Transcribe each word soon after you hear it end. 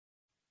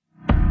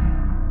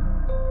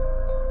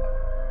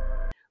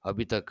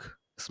अभी तक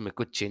इसमें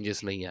कुछ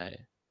चेंजेस नहीं आए।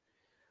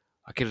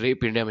 आखिर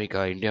रेप इंडिया में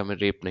कहा, इंडिया में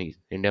रेप नहीं,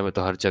 इंडिया में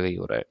तो हर जगह ही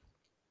हो रहा है,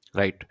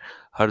 राइट?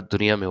 हर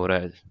दुनिया में हो रहा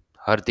है,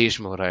 हर देश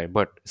में हो रहा है,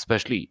 बट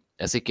स्पेशली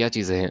ऐसी क्या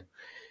चीज़ें हैं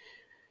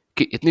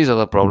कि इतनी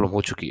ज़्यादा प्रॉब्लम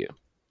हो चुकी है?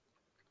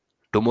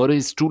 Tomorrow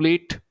is to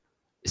late,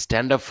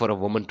 stand up for a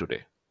woman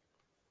today.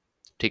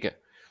 ठीक है।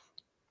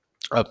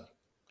 अब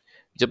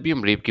जब भी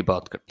हम रेप की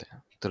बात करते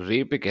हैं तो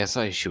रेप एक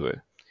ऐसा इश्यू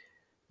है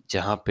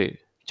जहाँ पे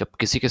जब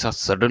किसी के साथ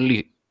सडनली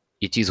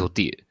ये चीज़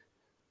होती है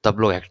तब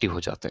लोग एक्टिव हो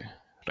जाते हैं,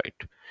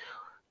 राइट?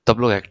 तब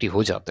लोग एक्टिव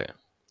हो जाते हैं,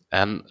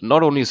 and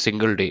not only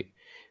single day.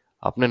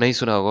 आपने नहीं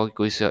सुना होगा कि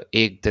कोई सा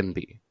एक दिन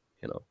भी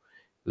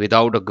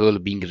without a girl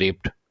being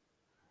raped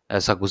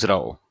ऐसा गुजरा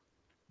हो।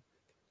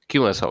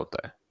 क्यों ऐसा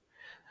होता है?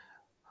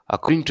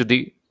 According to the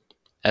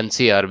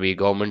NCRB,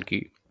 government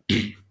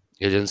की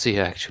एजेंसी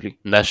है actually,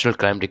 national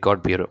crime record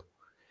bureau,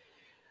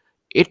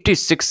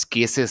 86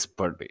 cases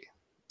per day,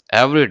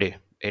 every day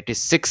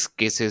 86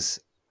 cases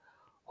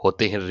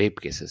होते हैं रेप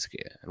केसेस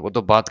के। वो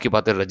तो बात की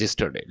बात है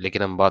रजिस्टर्ड है,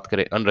 लेकिन हम बात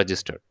करें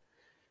अनरजिस्टर्ड,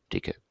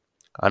 ठीक है?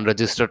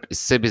 अनरजिस्टर्ड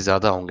इससे भी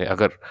ज़्यादा होंगे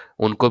अगर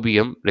उनको भी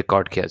हम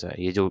रिकॉर्ड किया जाए।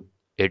 ये जो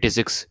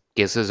 86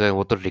 केसेस हैं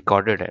वो तो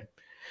रिकॉर्डेड है,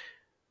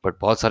 बट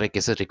बहुत सारे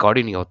केसेस रिकॉर्ड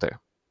ही नहीं होते।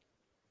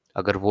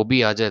 अगर वो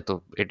भी आ जाए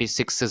तो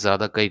 86 से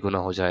ज़्यादा कई गुना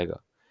हो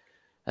जाएगा।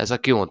 ऐसा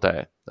क्यों होता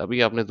है?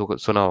 अभी आपने तो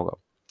सुना होगा,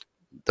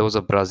 there was a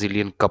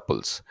Brazilian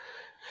couples,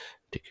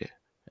 ठीक है,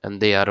 and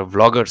they are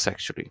vloggers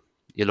actually.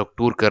 ये लोग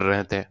टूर कर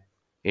रहे थे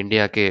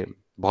इंडिया के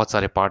बहुत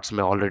सारे पार्ट्स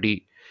में, ऑलरेडी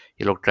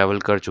ये लोग ट्रैवल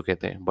कर चुके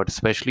थे, बट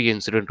स्पेशली ये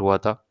इंसिडेंट हुआ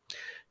था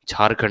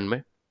झारखंड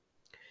में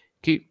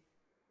कि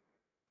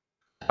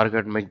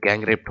झारखंड में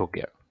गैंग रेप हो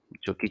गया,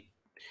 जो कि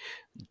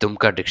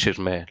दुमका डिस्ट्रिक्ट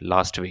में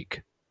last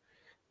week,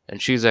 and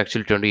she is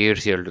actually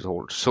 28 years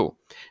old. So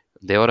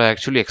they were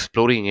actually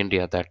exploring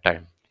India at that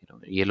time.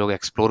 ये लोग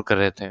एक्सप्लोर कर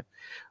रहे थे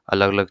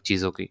अलग अलग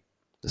चीज़ों की।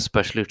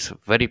 Specially it's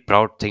very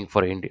proud thing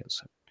for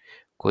Indians,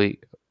 कोई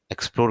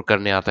एक्सप्लोर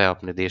करने आता है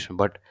अपने देश में।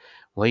 बट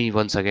वहीं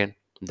once again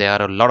they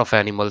are a lot of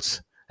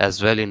animals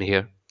as well in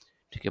here,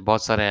 ठीक है?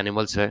 बहुत सारे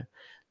एनिमल्स हैं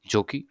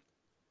जो कि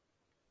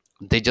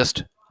they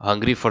just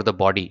hungry for the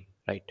body,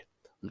 right?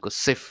 उनको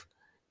सिर्फ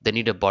they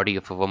need a body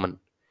of a woman.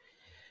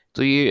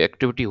 तो ये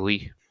एक्टिविटी हुई,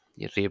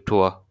 ये रेप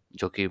हुआ,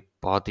 जो कि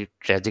बहुत ही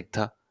ट्रेजिक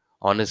था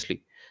ऑनेस्टली,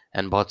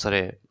 एंड बहुत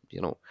सारे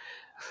यू नो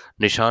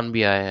निशान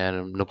भी आए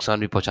एंड नुकसान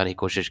भी पहुंचाने की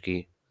कोशिश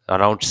की।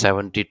 अराउंड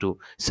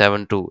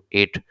 7 to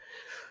 8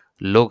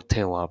 लोग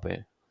थे वहाँ पे,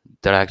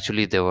 that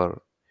actually they were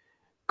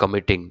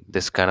committing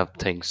this kind of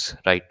things,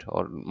 right?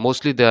 Or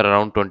mostly they are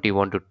around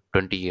 21 to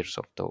 20 years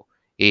of the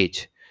age.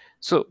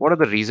 So what are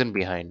the reason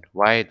behind,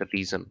 why the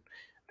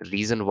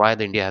reason why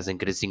the India has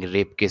increasing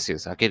rape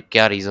cases? आखिर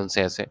क्या reasons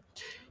है ऐसे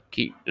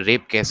कि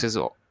rape cases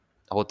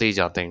होते ही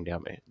जाते हैं India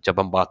में जब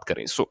हम बात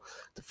करें? So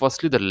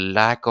firstly the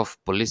lack of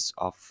police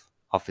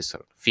officer,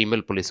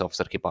 female police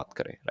officer की बात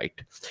करें,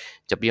 राइट?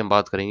 जब भी हम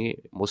बात करेंगे,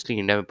 मोस्टली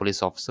इंडिया में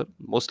पुलिस ऑफिसर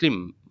मोस्टली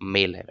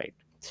मेल है, right?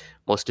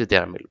 Mostly they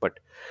are mail, but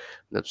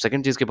जब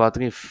सेकंड चीज़ की बात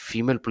करें,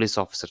 फीमेल पुलिस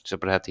ऑफिसर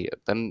जब रहती है,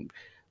 देन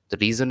द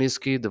रीज़न इज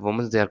कि the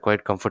women they are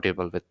quite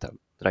comfortable with them,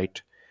 right?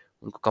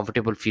 उनको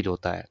कंफर्टेबल फील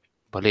होता है,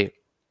 भले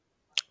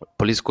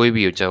पुलिस कोई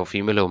भी हो, चाहे वो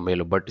फीमेल हो मेल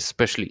हो, बट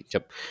स्पेशली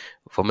जब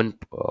वुमेन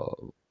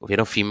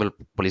फीमेल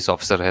पुलिस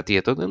ऑफिसर रहती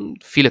है तो then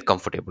feel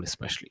comfortable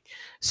specially.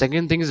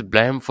 Second thing is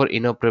blame for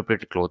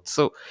inappropriate cloth.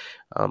 सो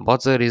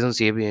बहुत सारे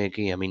रीजंस ये भी हैं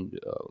कि आई मीन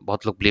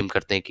बहुत लोग ब्लेम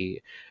करते हैं कि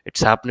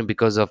it's happening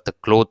because of the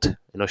cloth,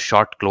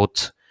 short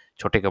clothes,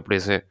 छोटे कपड़े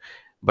से।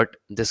 But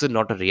this is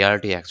not a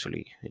reality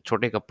actually.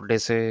 छोटे कपड़े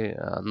से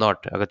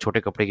नॉट, अगर छोटे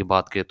कपड़े की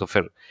बात करें तो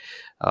फिर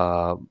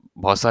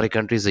बहुत सारी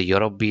कंट्रीज है,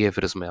 यूरोप भी है,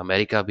 फिर उसमें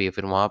अमेरिका भी है,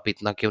 फिर वहाँ पे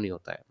इतना क्यों नहीं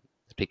होता है?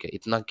 ठीक है,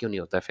 इतना क्यों नहीं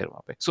होता है फिर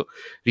वहाँ पे? सो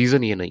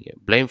रीजन ये नहीं है,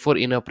 blame for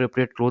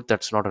inappropriate cloth,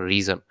 that's not a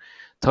reason.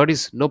 Third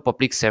is no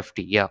public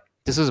safety, या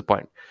this is a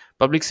point.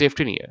 Public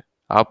safety नहीं है।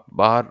 आप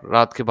बाहर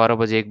रात के 12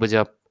 बजे 1 बजे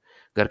आप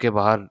घर के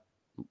बाहर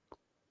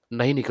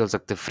नहीं निकल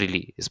सकते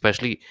freely,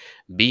 specially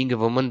being a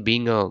woman,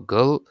 being a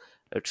girl,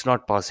 it's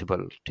not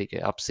possible, ठीक है?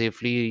 आप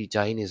सेफली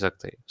जा ही नहीं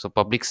सकते। So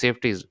public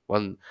safety is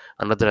one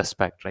another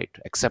aspect, right?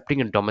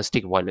 Accepting in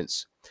domestic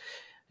violence,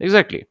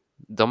 exactly,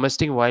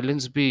 domestic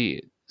violence भी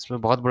इसमें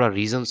बहुत बड़ा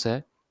रीजंस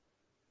है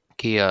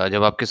कि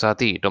जब आपके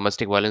साथ ही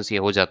डोमेस्टिक वायलेंस ये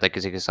हो जाता है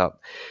किसी के साथ,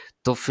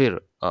 तो फिर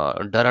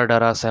डरा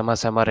डरा सहमा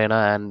सहमा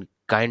रहना, एंड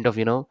काइंड ऑफ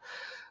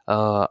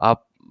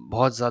आप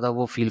बहुत ज़्यादा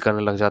वो फील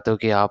करने लग जाते हो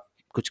कि आप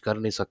कुछ कर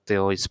नहीं सकते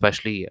हो,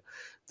 स्पेशली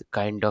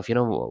काइंड ऑफ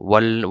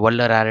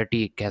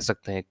वल्नरेबिलिटी कह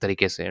सकते हैं एक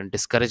तरीके से, and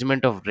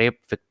discouragement of rape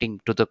victim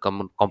to the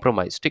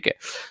compromise, ठीक है?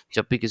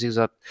 जब भी किसी के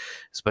साथ,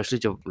 स्पेशली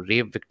जब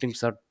रेप विक्टिम के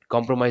साथ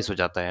कॉम्प्रोमाइज हो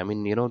जाता है, I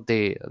mean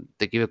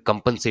they give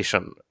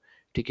compensation,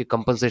 ठीक है?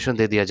 कंपनसेशन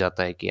दे दिया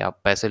जाता है कि आप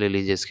पैसे ले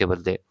लीजिए इसके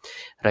बदले,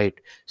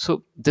 right?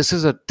 So this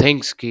is a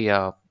things कि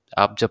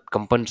आप जब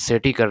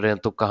कंपनसेट ही कर रहे हैं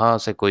तो कहाँ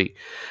से कोई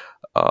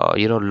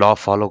लॉ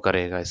फॉलो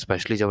करेगा?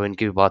 स्पेशली जब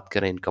इनकी भी बात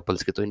करें इन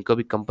कपल्स की, तो इनको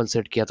भी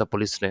कंपनसेट किया था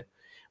पुलिस ने,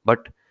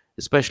 but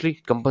specially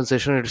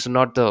compensation it's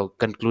not the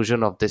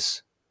conclusion of this,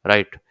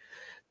 right?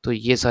 तो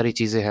ये सारी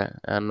चीज़ें हैं,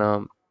 एंड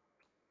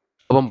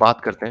अब हम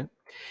बात करते हैं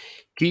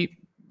कि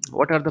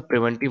what are the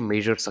preventive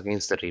measures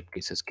against the rape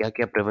cases? क्या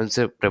क्या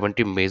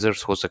प्रिवेंटिव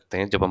मेजर्स हो सकते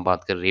हैं जब हम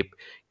बात करें रेप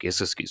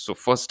केसेस की? So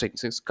first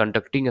thing is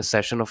conducting a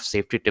session of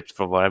safety tips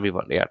for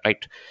everyone, या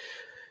राइट,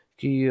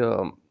 कि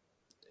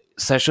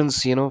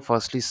सेशंस,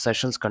 फर्स्टली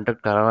सेशंस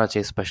कंडक्ट कराना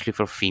चाहिए specially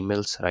for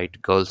females, right,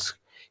 girls,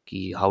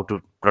 कि how to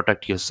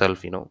protect your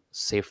self,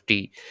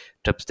 safety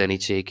tips देनी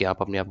चाहिए कि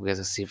आप अपने आप को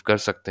कैसे सेव कर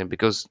सकते हैं,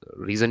 बिकॉज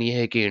रीज़न ये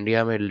है कि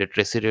इंडिया में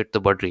लिटरेसी रेट तो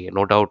बढ़ रही है,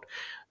 no doubt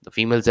the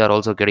females are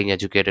also getting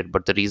educated,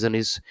 but the reason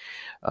is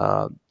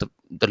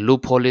the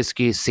loop hole is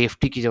की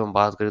सेफ्टी की जब हम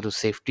बात करें तो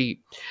सेफ्टी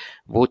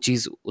वो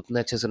चीज़ उतने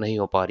अच्छे से नहीं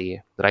हो पा रही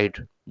है,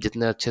 राइट,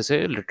 जितने अच्छे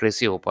से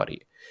लिटरेसी हो पा रही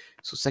है.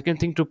 So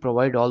second thing, to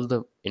provide all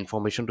the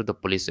information to the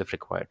police if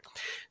required.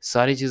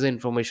 सारी चीज़ें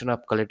इंफॉर्मेशन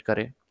आप कलेक्ट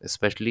करें,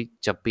 स्पेशली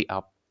जब भी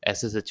आप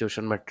ऐसे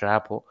सिचुएशन में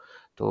ट्रैप हो,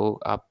 तो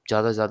आप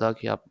ज़्यादा से ज़्यादा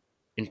कि आप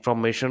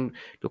इंफॉर्मेशन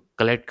को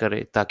कलेक्ट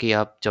करें, ताकि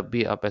आप जब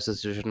भी आप ऐसे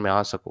सिचुएशन में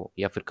आ सको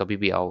या फिर कभी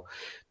भी आओ,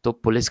 तो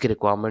पुलिस की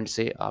रिक्वायरमेंट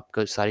से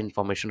आपका सारी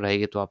इन्फॉर्मेशन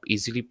रहेगी, तो आप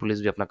इजीली,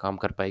 पुलिस भी अपना काम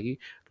कर पाएगी,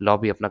 लॉ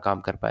भी अपना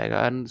काम कर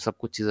पाएगा, एंड सब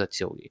कुछ चीज़ें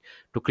अच्छी होगी.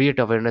 To create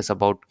awareness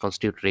about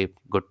constitute rape,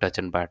 good touch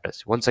and bad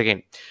touch. Once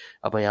again,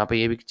 अब यहाँ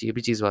पे ये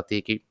भी चीज़ आती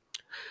है कि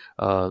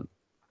अ,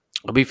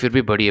 अभी फिर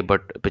भी बड़ी है,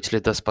 बट पिछले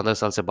 10-15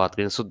 साल से बात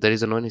करें, सो there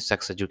is no any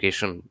sex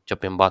education. जब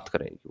भी हम बात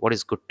करें what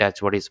is good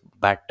touch, what is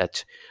bad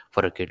touch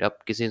for a kid, अब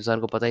किसी इंसान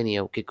को पता ही नहीं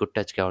है कि गुड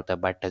टच क्या होता है,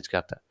 बैड टच क्या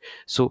होता है.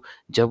 सो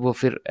जब वो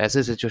फिर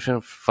ऐसे सिचुएशन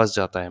फंस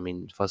जाता है, आई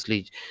मीन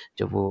फर्स्टली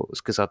जब वो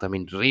उसके साथ, आई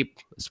मीन रेप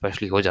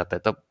स्पेशली हो जाता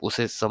है, तब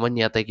उसे समझ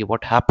नहीं आता है कि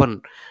what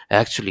happen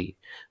actually.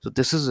 So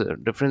this is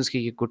difference कि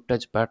ये good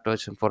touch bad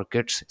touch for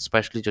kids,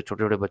 specially जो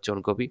छोटे छोटे बच्चे हैं,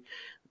 उनको भी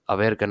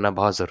अवेयर करना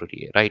बहुत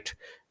ज़रूरी है, right.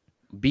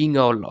 Being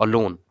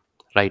alone,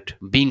 right,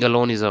 being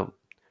alone is a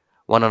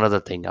one another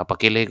thing. आप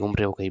अकेले घूम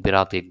रहे हो कहीं भी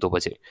रात 1-2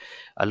 बजे,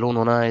 अलोन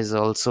होना is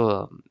also,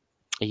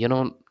 you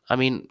know I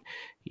mean,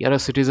 you are a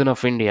citizen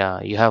of India,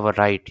 you have a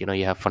right, you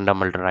have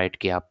fundamental right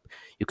कि आप,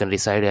 यू कैन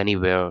रिसाइड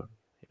एनीवेयर,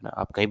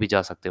 आप कहीं भी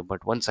जा सकते हो.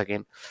 बट वंस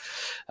अगेन,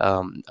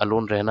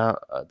 अलोन रहना,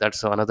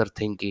 दैट्स अनदर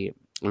थिंग कि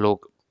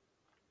लोग,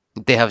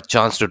 they have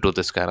chance to do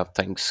this kind of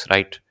things,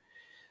 right?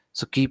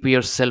 So keep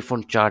your cell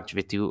phone charge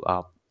with you.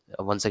 आप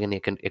वंस अगेन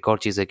एक और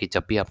चीज़ है कि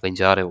जब भी आप कहीं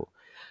जा रहे हो,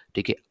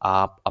 ठीक है,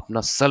 आप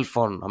अपना सेल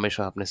फोन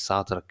हमेशा अपने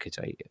साथ रख के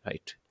जाइए,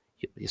 right.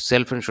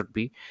 Cell phone should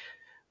be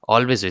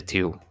always with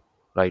you,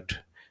 right.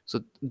 So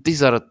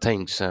these are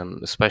things,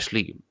 and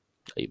specially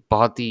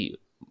बहुत ही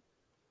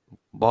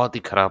बहुत ही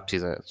खराब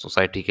चीज़ है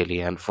सोसाइटी के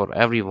लिए, and for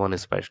every one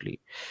specially,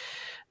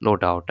 no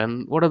doubt.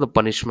 And what are the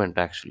punishment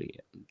actually?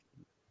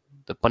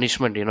 The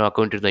punishment,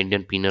 according to the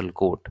Indian Penal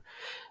Code,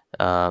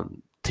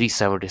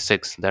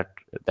 376, that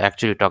they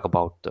actually talk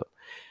about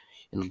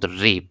the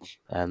rape.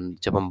 And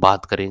जब हम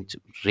बात करें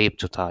रेप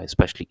जो था,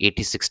 specially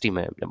 80-60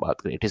 में जब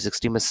बात करें,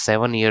 80-60 में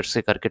 7 years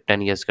से करके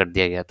 10 years कर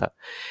दिया गया था,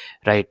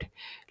 राइट.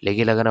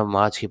 लेकिन अगर हम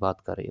आज की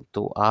बात करें,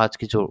 तो आज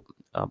की जो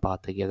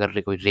बात है कि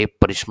अगर कोई रेप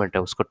पनिशमेंट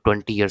है, उसको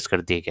 20 years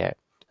कर दिया गया है,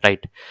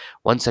 राइट.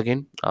 वंस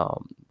अगेन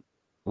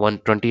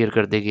 120 year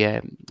कर दिया गया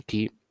है,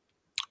 कि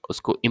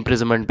उसको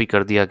इम्प्रिजमेंट भी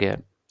कर दिया गया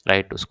है,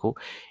 राइट, उसको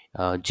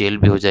जेल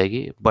भी हो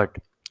जाएगी. बट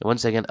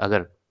वंस अगेन,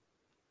 अगर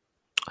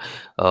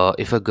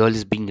if a girl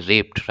is being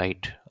raped,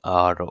 right,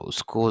 और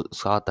उसको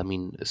साथ, I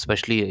mean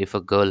specially if a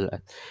girl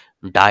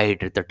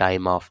died at the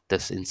time of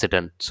this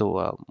incident, so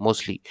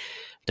mostly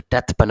the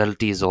death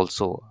penalty is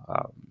also,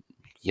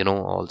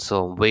 also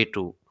a way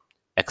to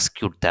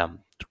execute them.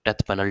 तो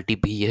death penalty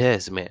भी है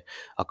इसमें,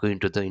 according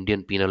to the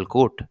Indian Penal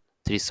Code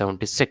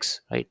 376,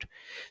 right?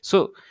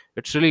 So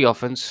it's really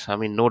offense, I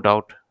mean, no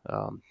doubt.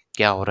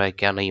 क्या हो रहा है,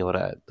 क्या नहीं हो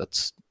रहा है,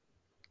 that's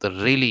the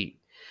really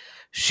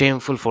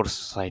shameful for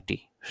society.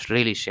 It's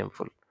really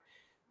shameful.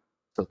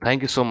 So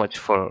thank you so much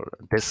for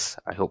this.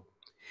 I hope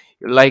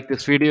you like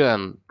this video,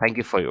 and thank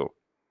you for your